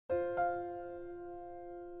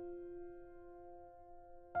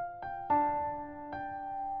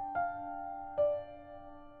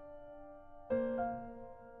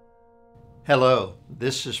Hello,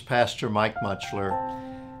 this is Pastor Mike Muchler.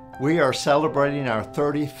 We are celebrating our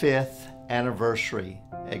 35th anniversary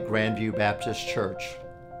at Grandview Baptist Church.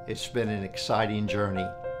 It's been an exciting journey.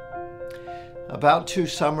 About 2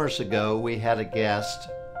 summers ago, we had a guest,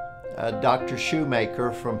 Dr.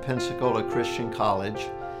 Shoemaker from Pensacola Christian College.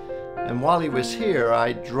 And while he was here,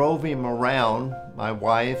 I drove him around, my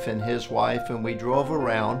wife and his wife, and we drove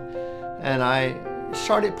around, and I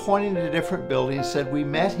started pointing to different buildings, said we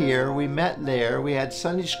met here, we met there, we had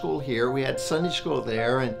Sunday school here, we had Sunday school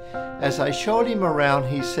there. And as I showed him around,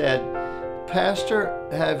 he said, "Pastor,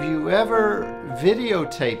 have you ever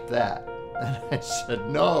videotaped that?" And I said,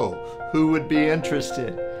 "No, who would be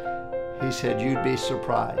interested?" He said, "You'd be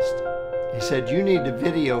surprised." He said, "You need to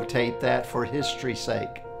videotape that for history's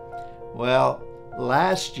sake." Well,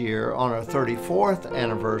 last year on our 34th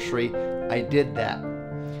anniversary, I did that.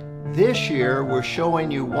 This year, we're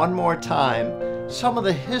showing you one more time some of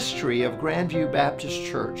the history of Grandview Baptist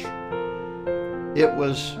Church. It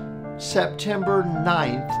was September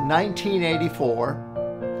 9th,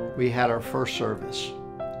 1984, we had our first service.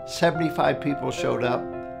 75 people showed up,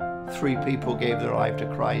 3 people gave their life to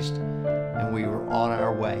Christ, and we were on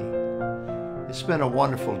our way. It's been a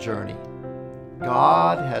wonderful journey.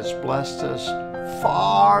 God has blessed us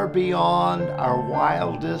far beyond our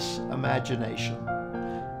wildest imagination,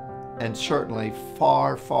 and certainly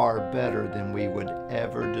far, far better than we would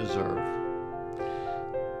ever deserve.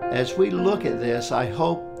 As we look at this, I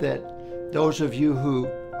hope that those of you who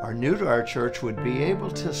are new to our church would be able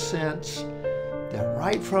to sense that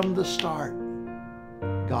right from the start,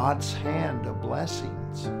 God's hand of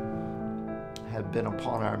blessings have been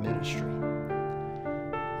upon our ministry.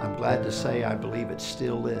 I'm glad to say I believe it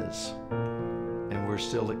still is, and we're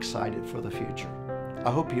still excited for the future. I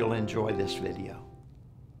hope you'll enjoy this video.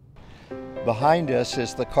 Behind us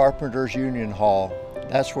is the Carpenters Union Hall.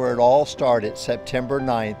 That's where it all started, September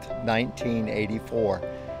 9th, 1984.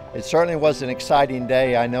 It certainly was an exciting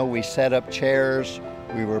day. I know we set up chairs.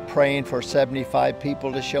 We were praying for 75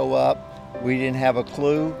 people to show up. We didn't have a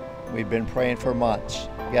clue. We'd been praying for months.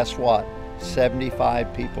 Guess what?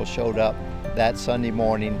 75 people showed up that Sunday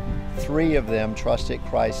morning. 3 of them trusted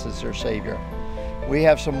Christ as their Savior. We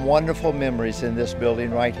have some wonderful memories in this building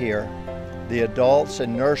right here. The adults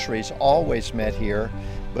and nurseries always met here,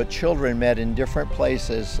 but children met in different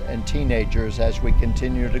places and teenagers as we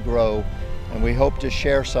continue to grow, and we hope to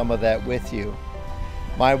share some of that with you.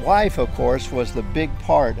 My wife, of course, was the big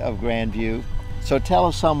part of Grandview, so tell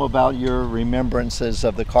us some about your remembrances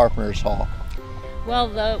of the Carpenters Hall. Well,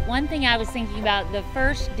 the one thing I was thinking about the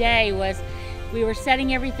first day was we were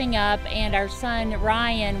setting everything up, and our son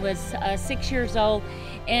Ryan was 6 years old,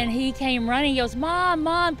 and he came running. He goes,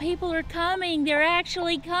 Mom, people are coming. They're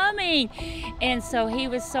actually coming." And so he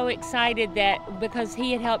was so excited that because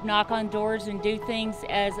he had helped knock on doors and do things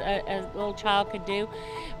as a little child could do.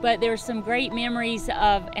 But there's some great memories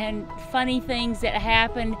of and funny things that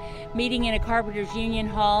happened meeting in a Carpenters Union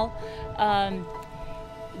Hall.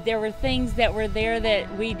 There were things that were there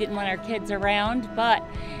that we didn't want our kids around, but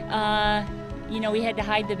you know, we had to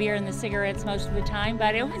hide the beer and the cigarettes most of the time,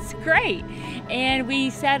 but it was great. And we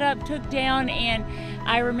set up, took down, and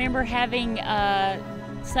I remember having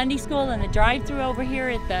Sunday school in the drive-thru over here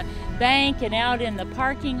at the bank and out in the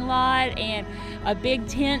parking lot, and a big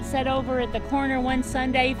tent set over at the corner one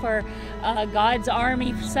Sunday for God's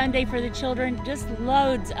Army Sunday for the children. Just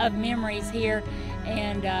loads of memories here,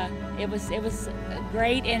 and it was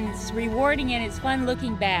great, and it's rewarding, and it's fun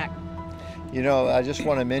looking back. You know, I just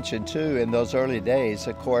want to mention too, in those early days,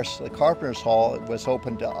 of course, the Carpenters Hall was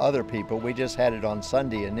open to other people. We just had it on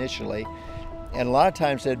Sunday initially. And a lot of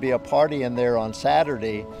times there'd be a party in there on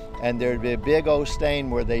Saturday, and there'd be a big old stain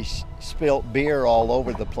where they spilt beer all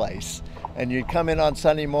over the place. And you'd come in on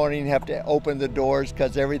Sunday morning, have to open the doors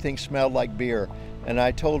because everything smelled like beer. And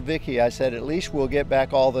I told Vicki, I said, at least we'll get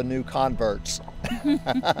back all the new converts.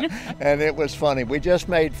 And it was funny. We just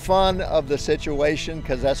made fun of the situation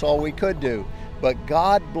because that's all we could do. But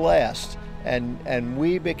God blessed, and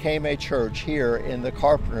we became a church here in the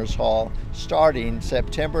Carpenters Hall starting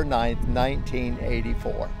September 9th,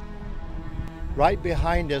 1984. Right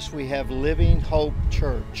behind us we have Living Hope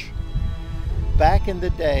Church. Back in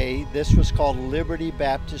the day, this was called Liberty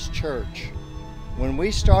Baptist Church. When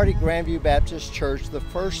we started Grandview Baptist Church, the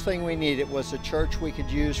first thing we needed was a church we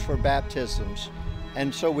could use for baptisms.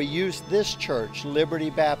 And so we used this church, Liberty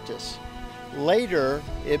Baptist. Later,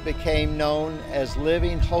 it became known as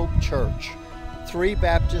Living Hope Church. 3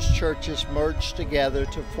 Baptist churches merged together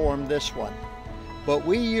to form this one. But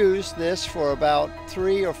we used this for about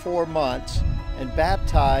 3 or 4 months and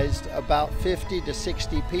baptized about 50 to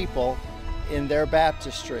 60 people in their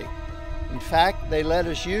baptistry. In fact, they let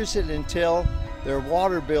us use it until their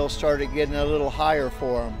water bill started getting a little higher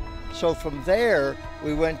for them. So from there,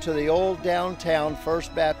 we went to the old downtown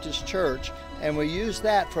First Baptist Church, and we used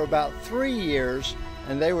that for about 3 years,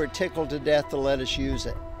 and they were tickled to death to let us use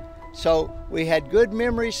it. So we had good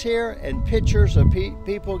memories here and pictures of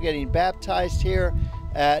people getting baptized here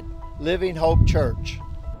at Living Hope Church.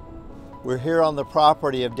 We're here on the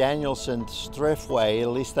property of Danielson's Thriftway, at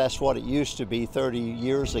least that's what it used to be 30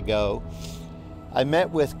 years ago. I met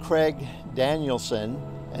with Craig Danielson,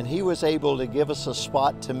 and he was able to give us a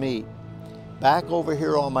spot to meet. Back over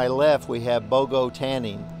here on my left, we have BOGO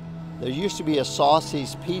Tanning. There used to be a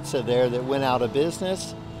Saucy's Pizza there that went out of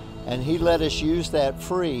business, and he let us use that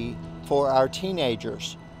free for our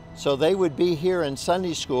teenagers. So they would be here in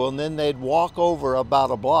Sunday school, and then they'd walk over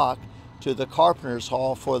about a block to the Carpenter's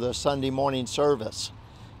Hall for the Sunday morning service.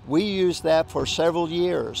 We used that for several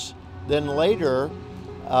years. Then later,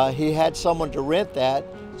 he had someone to rent that,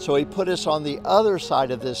 so he put us on the other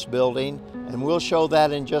side of this building, and we'll show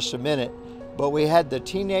that in just a minute. But we had the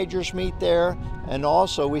teenagers meet there, and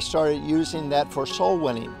also we started using that for soul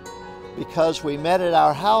winning, because we met at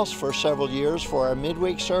our house for several years for our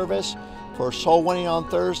midweek service, for soul winning on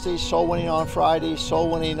Thursday, soul winning on Friday, soul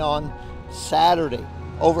winning on Saturday.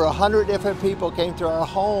 Over 100 different people came to our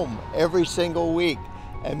home every single week,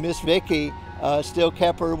 and Miss Vicki still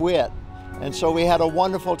kept her wit. And so we had a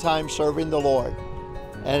wonderful time serving the Lord.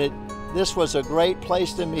 And this was a great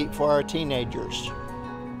place to meet for our teenagers.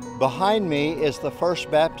 Behind me is the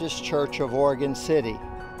First Baptist Church of Oregon City.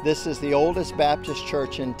 This is the oldest Baptist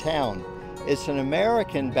church in town. It's an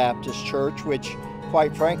American Baptist church, which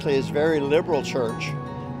quite frankly is a very liberal church.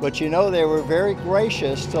 But you know, they were very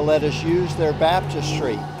gracious to let us use their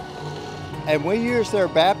baptistry. And we used their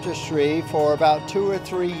baptistry for about 2 or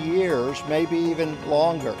 3 years, maybe even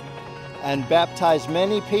longer, and baptized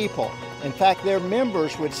many people. In fact, their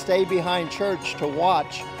members would stay behind church to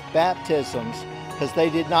watch baptisms because they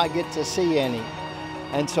did not get to see any.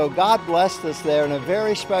 And so God blessed us there in a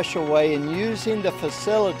very special way in using the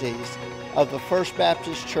facilities of the First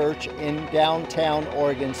Baptist Church in downtown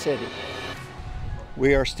Oregon City.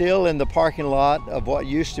 We are still in the parking lot of what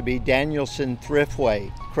used to be Danielson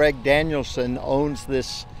Thriftway. Craig Danielson owns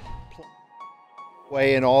this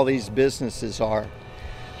way, and all these businesses are.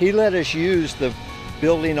 He let us use the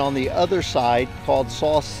building on the other side called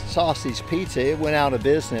Saucy's Pizza. It went out of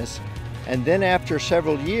business. And then after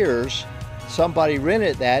several years, somebody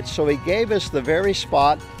rented that, so he gave us the very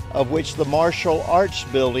spot of which the martial arts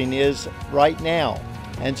building is right now.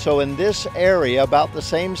 And so in this area, about the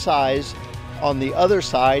same size, on the other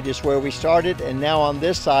side is where we started, and now on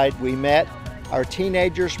this side we met. Our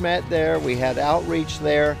teenagers met there, we had outreach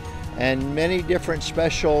there, and many different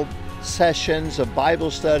special sessions of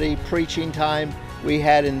Bible study, preaching time we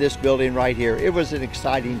had in this building right here. It was an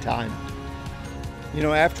exciting time. You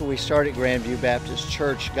know, after we started Grandview Baptist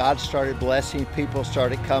Church, God started blessing, people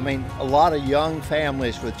started coming, a lot of young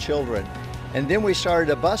families with children. And then we started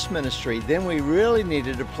a bus ministry. Then we really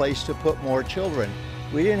needed a place to put more children.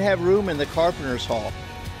 We didn't have room in the Carpenter's Hall.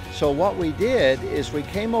 So what we did is we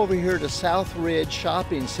came over here to South Ridge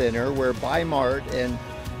Shopping Center, where Bi-Mart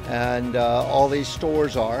and all these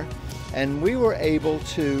stores are. And we were able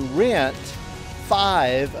to rent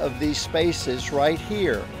 5 of these spaces right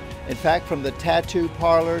here. In fact, from the tattoo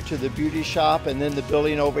parlor to the beauty shop, and then the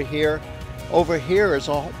building over here. Over here is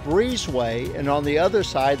a breezeway, and on the other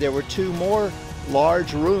side there were 2 more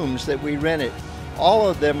large rooms that we rented. All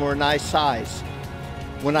of them were nice size.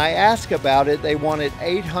 When I asked about it, they wanted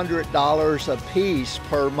 $800 a piece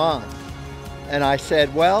per month. And I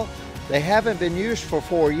said, well, they haven't been used for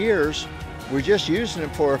 4 years. We're just using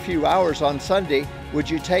them for a few hours on Sunday. Would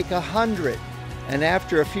you take 100? And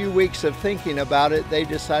after a few weeks of thinking about it, they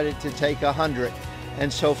decided to take 100.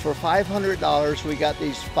 And so for $500, we got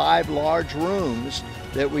these 5 large rooms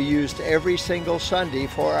that we used every single Sunday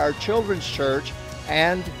for our children's church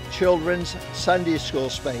and children's Sunday school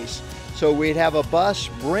space. So we'd have a bus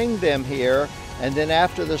bring them here, and then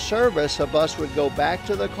after the service, a bus would go back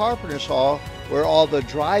to the Carpenter's Hall where all the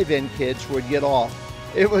drive-in kids would get off.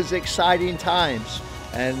 It was exciting times,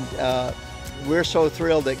 and we're so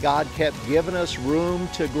thrilled that God kept giving us room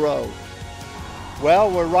to grow.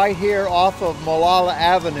 Well, we're right here off of Molalla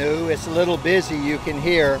Avenue. It's a little busy, you can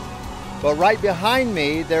hear. But right behind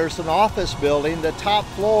me, there's an office building. The top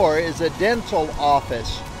floor is a dental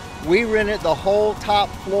office. We rented the whole top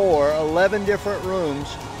floor, 11 different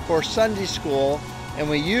rooms, for Sunday school, and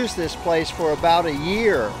we used this place for about a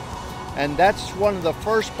year. And that's one of the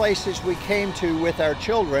first places we came to with our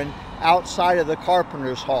children outside of the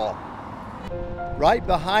Carpenter's Hall. Right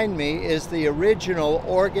behind me is the original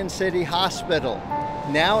Oregon City Hospital.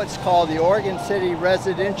 Now it's called the Oregon City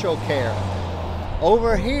Residential Care.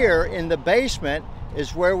 Over here in the basement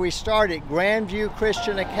is where we started Grandview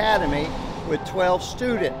Christian Academy with 12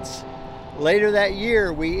 students. Later that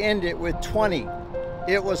year, we ended with 20.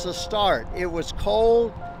 It was a start. It was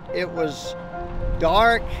cold, it was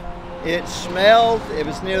dark, it smelled, it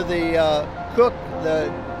was near the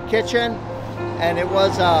kitchen, and it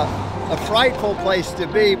was a frightful place to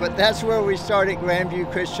be, but that's where we started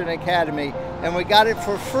Grandview Christian Academy, and we got it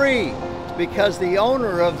for free because the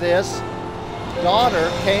owner of this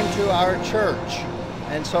daughter came to our church,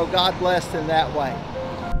 and so God blessed in that way.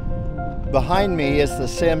 Behind me is the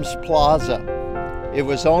Sims Plaza. It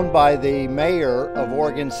was owned by the mayor of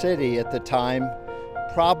Oregon City at the time,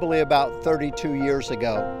 probably about 32 years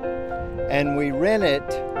ago. And we rented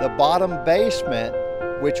the bottom basement,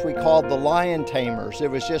 which we called the Lion Tamers.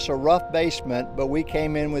 It was just a rough basement, but we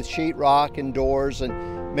came in with sheetrock and doors and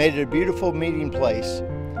made it a beautiful meeting place.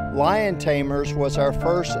 Lion Tamers was our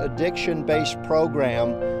first addiction-based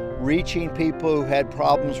program, reaching people who had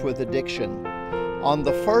problems with addiction. On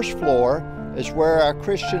the first floor is where our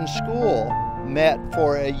Christian school met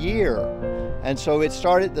for a year. And so it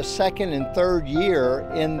started the second and third year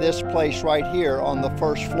in this place right here on the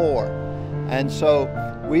first floor. And so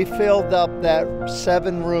we filled up that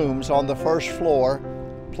 7 rooms on the first floor,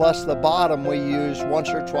 plus the bottom we used once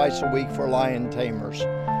or twice a week for Lion Tamers.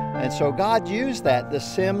 And so God used that, the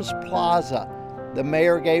Sims Plaza. The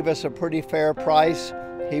mayor gave us a pretty fair price.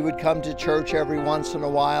 He would come to church every once in a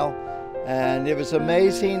while. And it was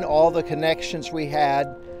amazing all the connections we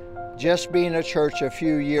had just being a church a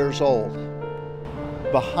few years old.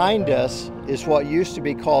 Behind us is what used to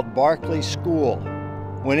be called Barclay School.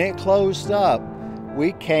 When it closed up,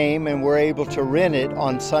 we came and were able to rent it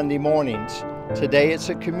on Sunday mornings. Today it's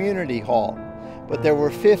a community hall, but there were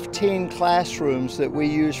 15 classrooms that we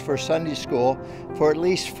used for Sunday school for at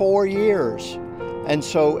least 4 years. And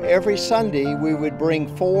so every Sunday we would bring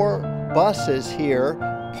 4 buses here,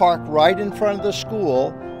 park right in front of the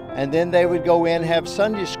school, and then they would go in, have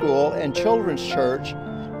Sunday school and children's church,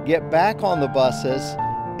 get back on the buses.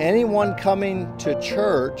 Anyone coming to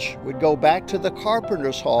church would go back to the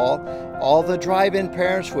Carpenter's Hall. All the drive-in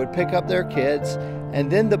parents would pick up their kids, and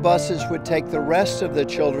then the buses would take the rest of the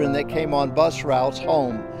children that came on bus routes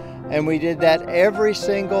home. And we did that every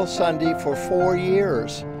single Sunday for 4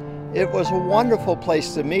 years. It was a wonderful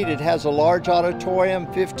place to meet. It has a large auditorium,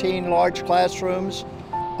 15 large classrooms.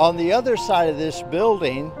 On the other side of this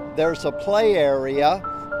building, there's a play area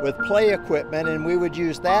with play equipment, and we would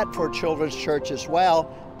use that for children's church as well,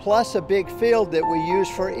 plus a big field that we use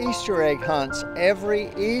for Easter egg hunts every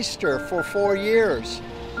Easter for 4 years.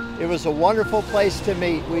 It was a wonderful place to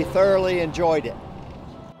meet. We thoroughly enjoyed it.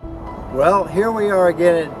 Well, here we are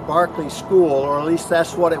again at Barclay School, or at least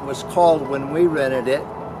that's what it was called when we rented it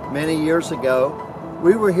many years ago.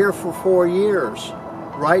 We were here for 4 years.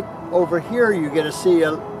 Right over here you get to see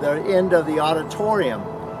the end of the auditorium.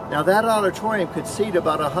 Now that auditorium could seat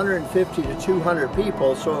about 150 to 200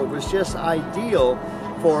 people, so it was just ideal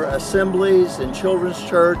for assemblies and children's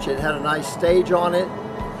church. It had a nice stage on it.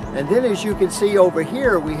 And then as you can see over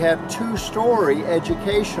here, we have 2-story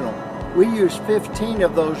educational. We use 15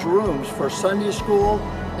 of those rooms for Sunday school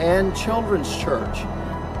and children's church.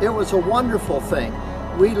 It was a wonderful thing.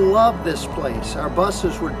 We loved this place. Our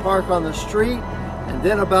buses would park on the street, and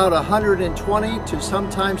then about 120 to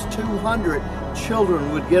sometimes 200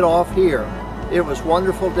 children would get off here. It was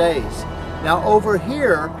wonderful days. Now over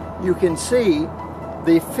here, you can see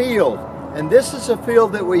the field. And this is a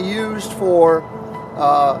field that we used for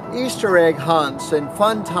Easter egg hunts and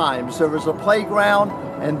fun times. There was a playground,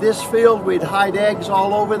 and this field, we'd hide eggs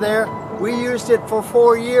all over there. We used it for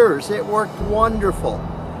 4 years. It worked wonderful.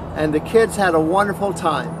 And the kids had a wonderful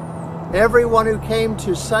time. Everyone who came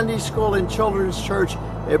to Sunday school and children's church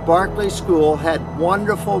at Barclay School had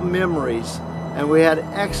wonderful memories, and we had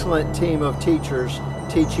an excellent team of teachers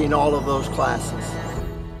teaching all of those classes.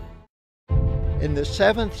 In the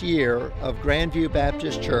 7th year of Grandview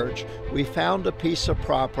Baptist Church, we found a piece of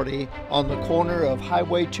property on the corner of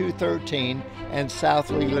Highway 213 and South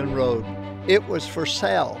Leland Road. It was for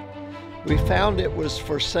sale. We found it was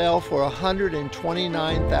for sale for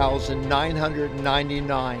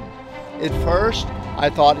 $129,999. At first, I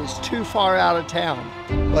thought it's too far out of town,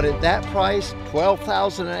 but at that price,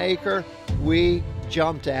 $12,000 an acre, we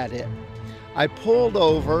jumped at it. I pulled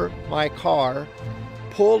over my car,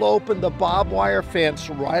 pulled open the barbed wire fence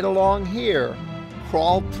right along here,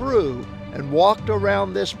 crawled through, and walked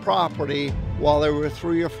around this property while there were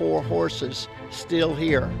 3 or 4 horses still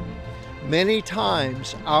here. Many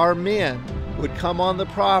times our men would come on the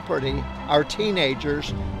property, our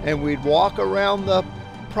teenagers, and we'd walk around the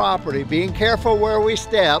property, being careful where we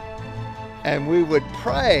step, and we would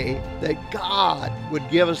pray that God would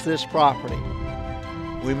give us this property.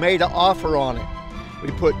 We made an offer on it.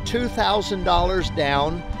 We put $2,000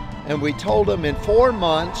 down, and we told them in 4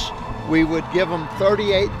 months we would give them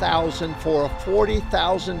 $38,000 for a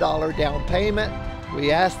 $40,000 down payment.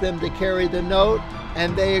 We asked them to carry the note,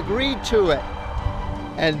 and they agreed to it.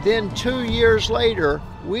 And then 2 years later,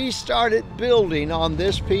 we started building on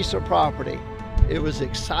this piece of property. It was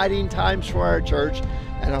exciting times for our church,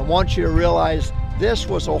 and I want you to realize this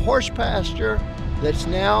was a horse pasture that's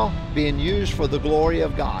now being used for the glory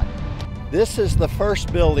of God. This is the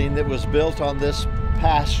first building that was built on this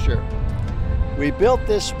pasture. We built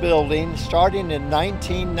this building starting in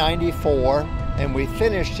 1994, and we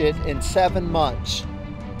finished it in 7 months.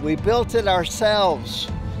 We built it ourselves.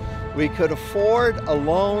 We could afford a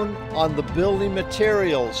loan on the building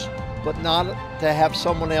materials, but not to have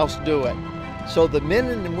someone else do it. So the men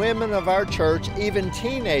and women of our church, even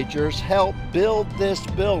teenagers, helped build this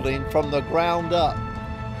building from the ground up.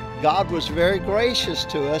 God was very gracious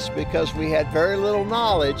to us because we had very little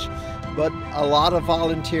knowledge, but a lot of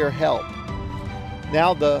volunteer help.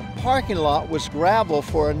 Now the parking lot was gravel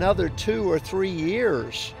for another 2 or 3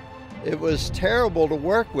 years. It was terrible to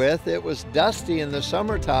work with. It was dusty in the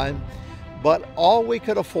summertime, but all we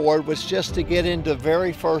could afford was just to get into the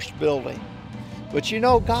very first building. But you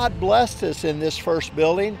know, God blessed us in this first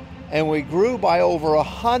building, and we grew by over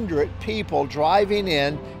 100 people driving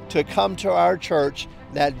in to come to our church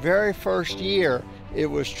that very first year. It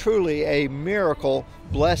was truly a miracle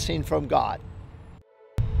blessing from God.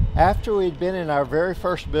 After we'd been in our very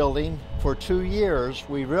first building for 2 years,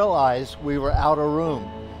 we realized we were out of room.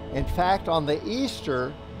 In fact, on the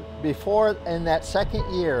Easter, before in that second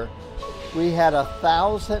year, we had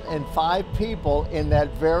 1,005 people in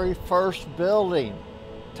that very first building.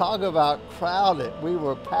 Talk about crowded. We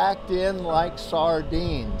were packed in like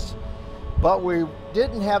sardines. But we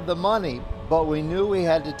didn't have the money, but we knew we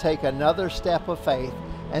had to take another step of faith.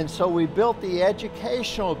 And so we built the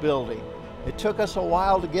educational building. It took us a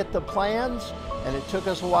while to get the plans, and it took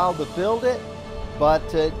us a while to build it, but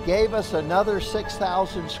it gave us another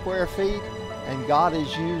 6,000 square feet. And God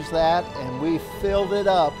has used that, and we filled it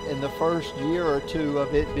up in the first year or 2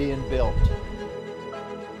 of it being built.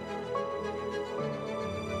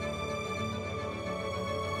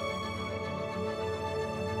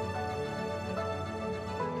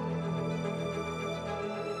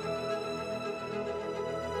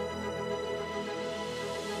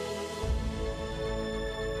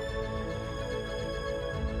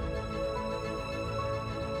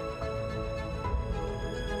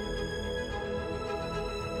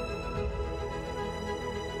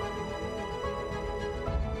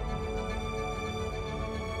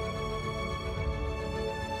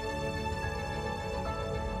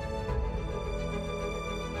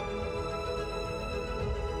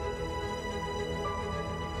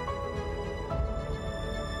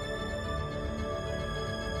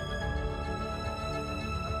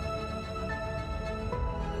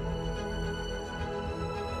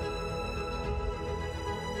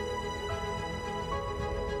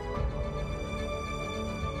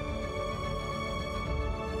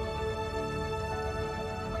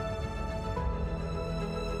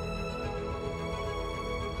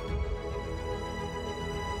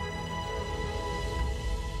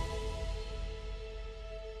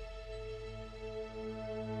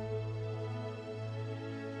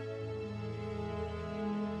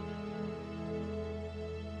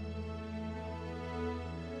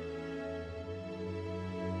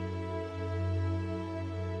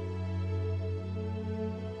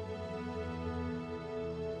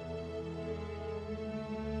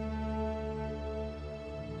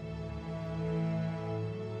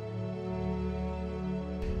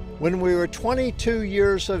 When we were 22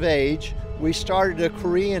 years of age, we started a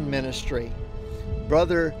Korean ministry.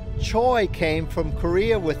 Brother Choi came from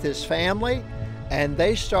Korea with his family, and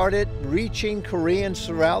they started reaching Koreans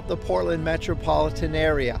throughout the Portland metropolitan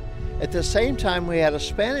area. At the same time, we had a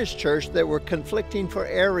Spanish church that were conflicting for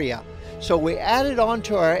area. So we added on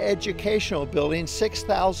to our educational building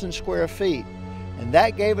 6,000 square feet. And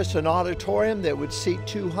that gave us an auditorium that would seat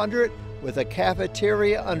 200 with a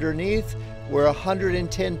cafeteria underneath where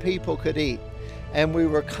 110 people could eat. And we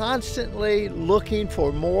were constantly looking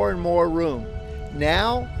for more and more room.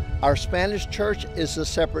 Now, our Spanish church is a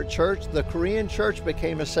separate church. The Korean church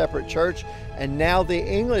became a separate church, and now the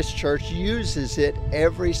English church uses it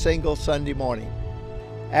every single Sunday morning.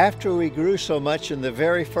 After we grew so much in the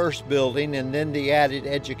very first building and then the added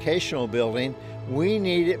educational building, we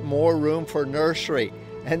needed more room for nursery.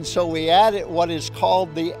 And so we added what is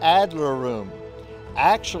called the Adler room.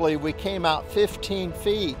 Actually, we came out 15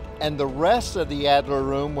 feet, and the rest of the Adler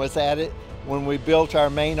room was added when we built our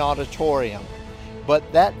main auditorium.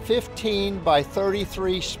 But that 15 by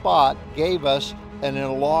 33 spot gave us an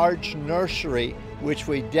enlarged nursery, which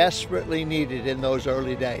we desperately needed in those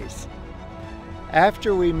early days.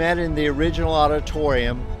 After we met in the original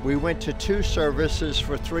auditorium, we went to 2 services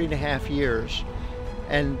for 3.5 years.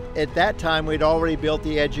 And at that time, we'd already built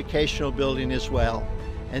the educational building as well.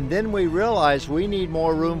 And then we realized we need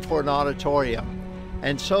more room for an auditorium.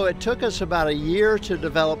 And so it took us about a year to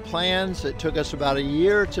develop plans. It took us about a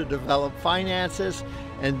year to develop finances.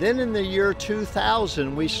 And then in the year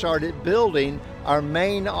 2000, we started building our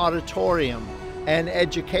main auditorium and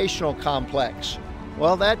educational complex.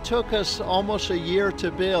 Well, that took us almost a year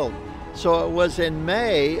to build. So it was in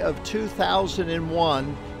May of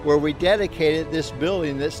 2001 where we dedicated this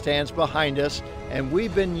building that stands behind us, and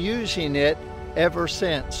we've been using it ever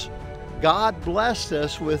since. God blessed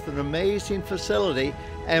us with an amazing facility,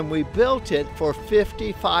 and we built it for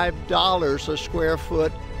 $55 a square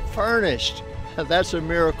foot furnished. That's a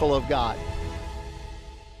miracle of God.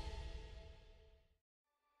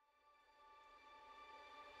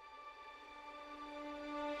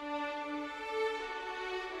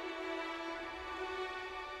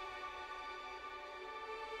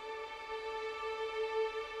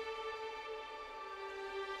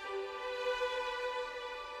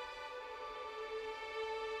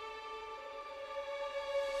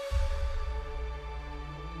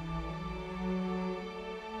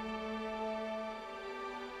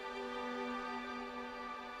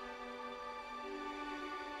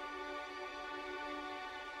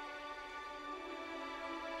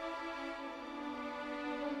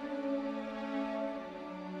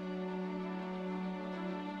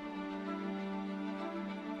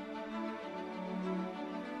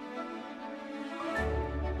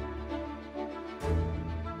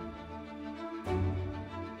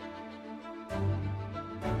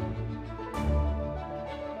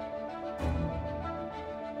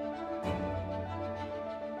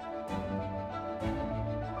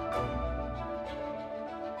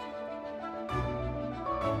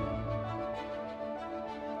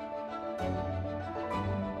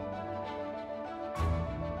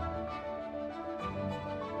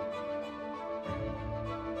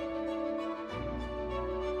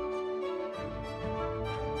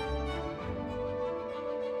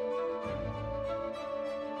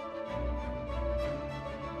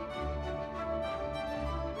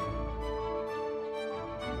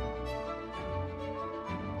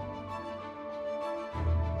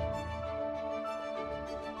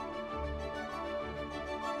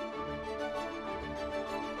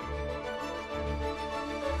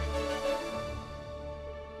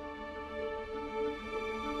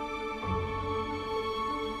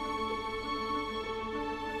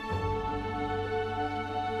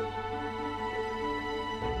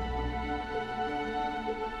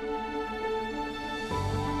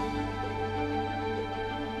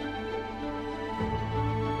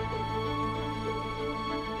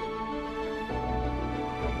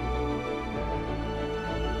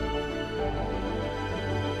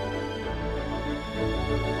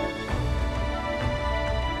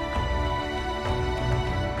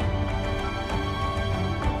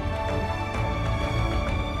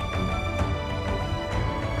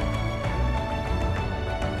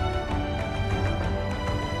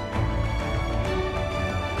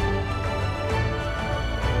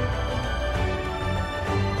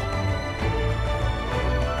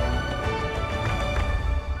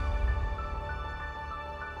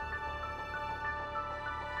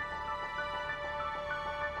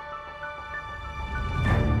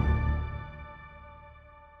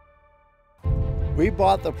 We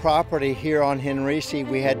bought the property here on Henrici.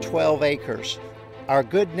 We had 12 acres. Our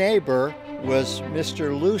good neighbor was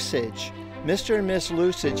Mr. Lusage. Mr. and Miss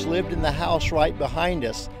Lusage lived in the house right behind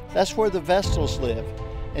us. That's where the Vestals live.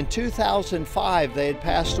 In 2005, they had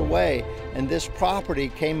passed away, and this property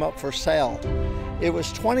came up for sale. It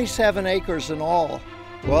was 27 acres in all.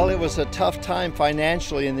 Well, it was a tough time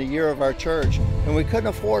financially in the year of our church, and we couldn't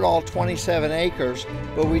afford all 27 acres,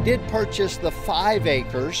 but we did purchase the 5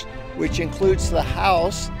 acres, which includes the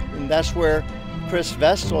house, and that's where Chris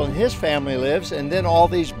Vestal and his family lives, and then all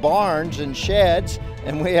these barns and sheds,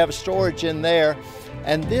 and we have storage in there.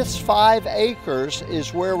 And this 5 acres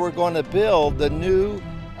is where we're going to build the new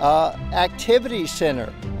activity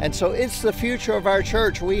center. And so it's the future of our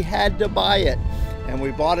church. We had to buy it, and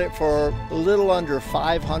we bought it for a little under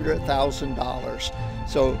 $500,000.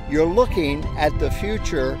 So you're looking at the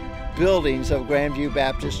future buildings of Grandview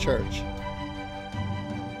Baptist Church.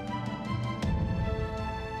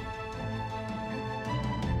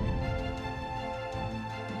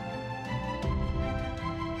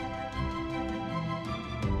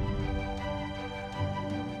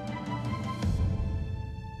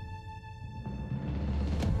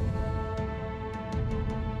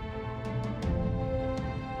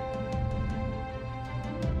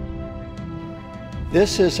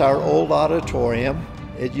 This is our old auditorium.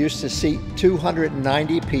 It used to seat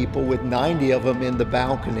 290 people with 90 of them in the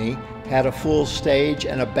balcony, had a full stage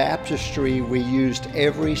and a baptistry we used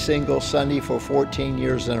every single Sunday for 14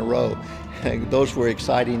 years in a row. Those were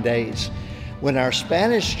exciting days. When our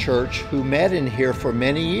Spanish church, who met in here for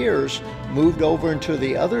many years, moved over into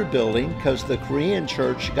the other building because the Korean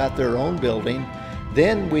church got their own building,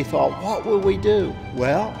 then we thought, what will we do?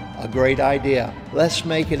 Well, a great idea. Let's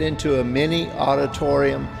make it into a mini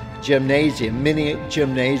auditorium gymnasium, mini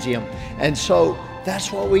gymnasium. And so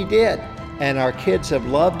that's what we did. And our kids have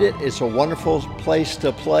loved it. It's a wonderful place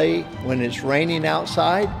to play when it's raining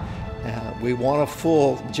outside. We want a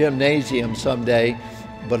full gymnasium someday,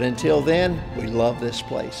 but until then, we love this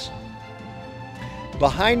place.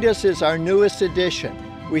 Behind us is our newest addition.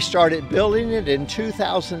 We started building it in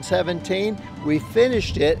 2017. We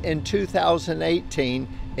finished it in 2018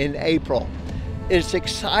 in April. It's an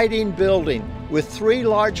exciting building with 3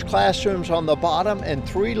 large classrooms on the bottom and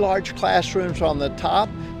 3 large classrooms on the top.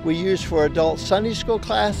 We use for adult Sunday school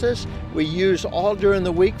classes. We use all during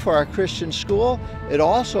the week for our Christian school. It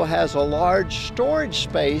also has a large storage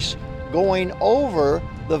space going over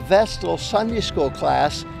the Vestal Sunday school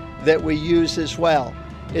class that we use as well.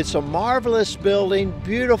 It's a marvelous building,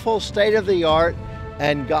 beautiful, state-of-the-art,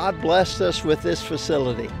 and God blessed us with this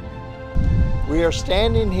facility. We are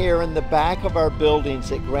standing here in the back of our buildings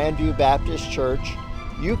at Grandview Baptist Church.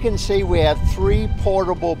 You can see we have 3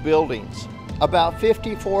 portable buildings. About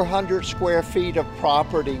 5,400 square feet of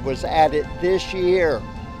property was added this year.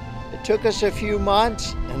 It took us a few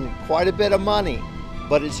months and quite a bit of money,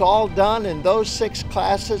 but it's all done, and those 6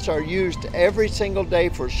 classes are used every single day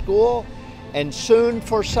for school and soon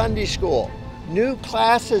for Sunday school. New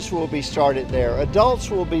classes will be started there. Adults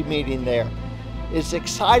will be meeting there. It's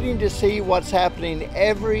exciting to see what's happening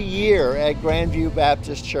every year at Grandview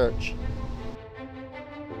Baptist Church.